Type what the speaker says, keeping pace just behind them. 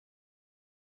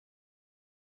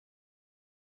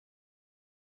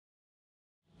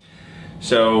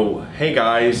So, hey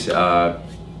guys,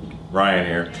 Ryan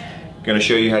here. Going to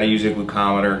show you how to use a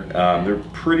glucometer. They're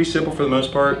pretty simple for the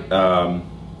most part.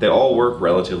 They all work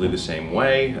relatively the same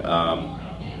way.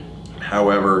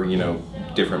 However,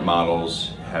 different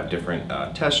models have different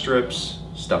test strips,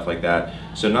 stuff like that.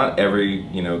 So not every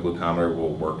glucometer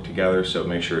will work together. So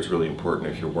make sure it's really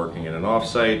important if you're working in an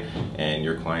offsite and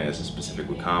your client has a specific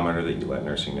glucometer that you let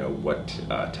nursing know what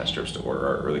test strips to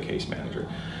order, or the case manager.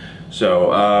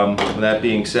 So that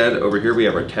being said, over here we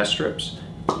have our test strips.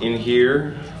 In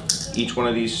here, each one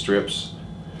of these strips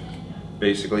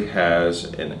basically has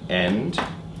an end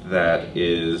that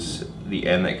is the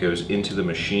end that goes into the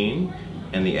machine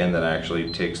and the end that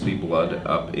actually takes the blood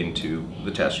up into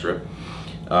the test strip.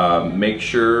 Make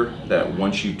sure that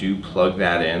once you do plug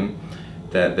that in,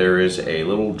 that there is a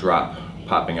little drop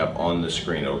popping up on the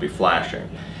screen. It'll be flashing.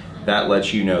 That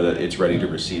lets you know that it's ready to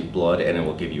receive blood, and it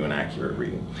will give you an accurate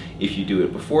reading. If you do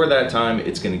it before that time,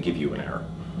 it's going to give you an error.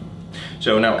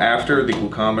 So now after the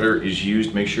glucometer is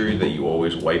used, make sure that you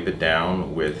always wipe it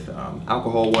down with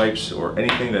alcohol wipes or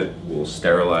anything that will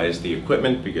sterilize the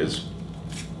equipment, because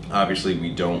obviously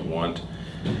we don't want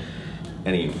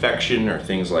any infection or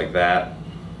things like that.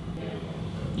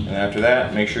 And after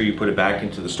that, make sure you put it back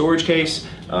into the storage case,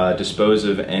 dispose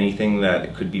of anything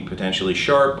that could be potentially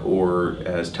sharp or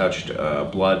has touched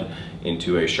blood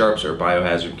into a sharps or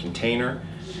biohazard container.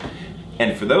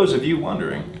 And for those of you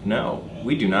wondering, no,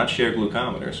 we do not share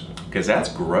glucometers, because that's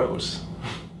gross.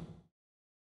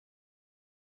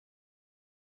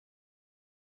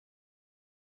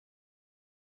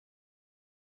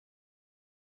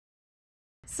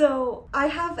 So I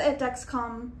have a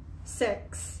Dexcom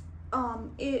 6.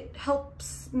 It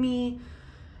helps me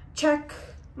check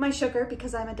my sugar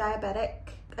because I'm a diabetic.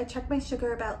 I check my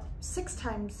sugar about 6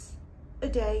 times a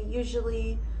day,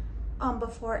 usually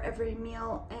before every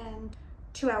meal and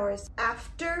 2 hours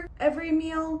after every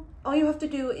meal. All you have to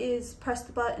do is press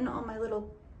the button on my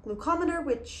little glucometer,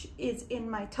 which is in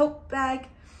my tote bag,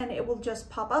 and it will just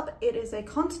pop up. It is a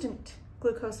constant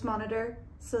glucose monitor,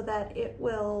 so that it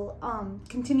will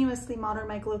continuously monitor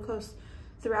my glucose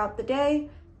throughout the day.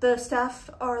 The staff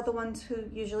are the ones who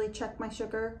usually check my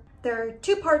sugar. There are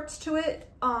 2 parts to it.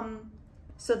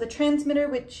 So the transmitter,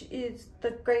 which is the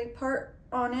gray part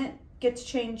on it, gets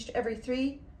changed every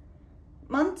 3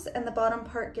 months, and the bottom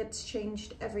part gets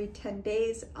changed every 10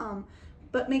 days.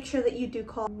 But make sure that you do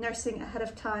call nursing ahead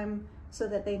of time so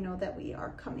that they know that we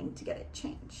are coming to get it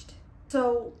changed.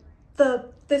 So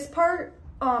this part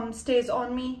stays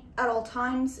on me at all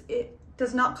times. It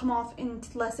does not come off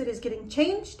unless it is getting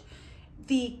changed.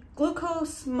 The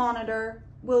glucose monitor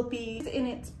will be in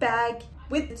its bag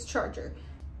with its charger.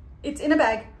 It's in a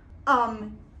bag,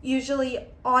 usually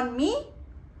on me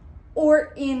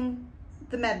or in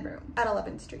the med room at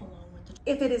 11th Street.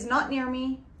 If it is not near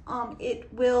me, it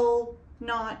will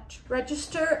not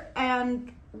register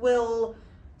and will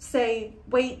say,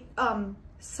 wait,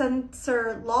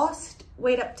 sensor lost,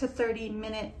 wait up to 30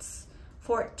 minutes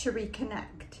for it to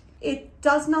reconnect. It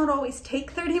does not always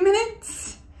take 30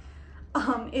 minutes.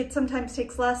 It sometimes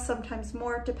takes less, sometimes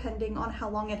more, depending on how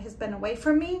long it has been away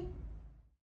from me.